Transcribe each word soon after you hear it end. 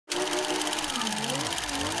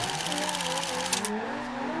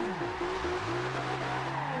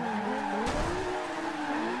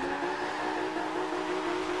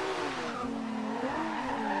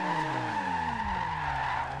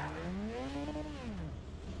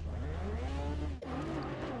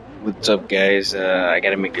What's up, guys? I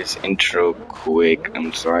gotta make this intro quick.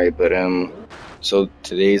 I'm sorry, but so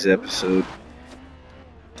today's episode,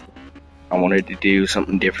 I wanted to do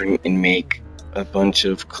something different and make a bunch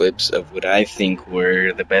of clips of what I think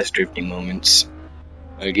were the best drifting moments.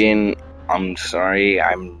 Again, I'm sorry.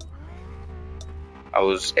 I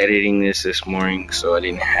was editing this morning, so I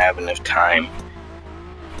didn't have enough time.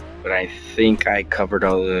 But I think I covered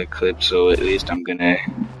all the clips, so at least I'm gonna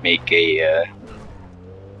make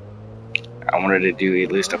I wanted to do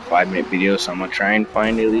at least a 5-minute video, so I'm gonna try and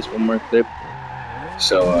find at least one more clip.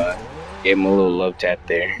 So, gave him a little love tap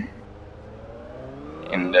there.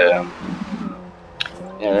 And, yeah,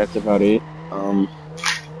 that's about it.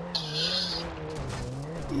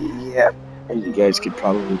 Yeah, as you guys could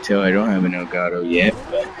probably tell, I don't have an Elgato yet,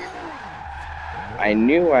 but I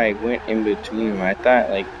knew I went in between them. I thought,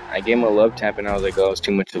 like, I gave him a love tap, and I was like, oh, it's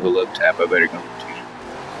too much of a love tap, I better go in between them.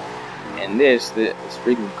 And this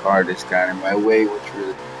freaking car just got in my way, which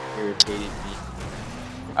really irritated me.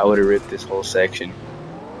 I would have ripped this whole section.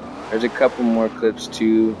 There's a couple more clips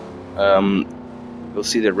too. You'll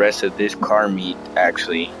see the rest of this car meet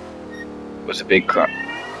actually was a big car.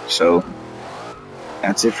 So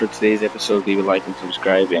that's it for today's episode. Leave a like and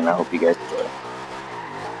subscribe, and I hope you guys enjoy.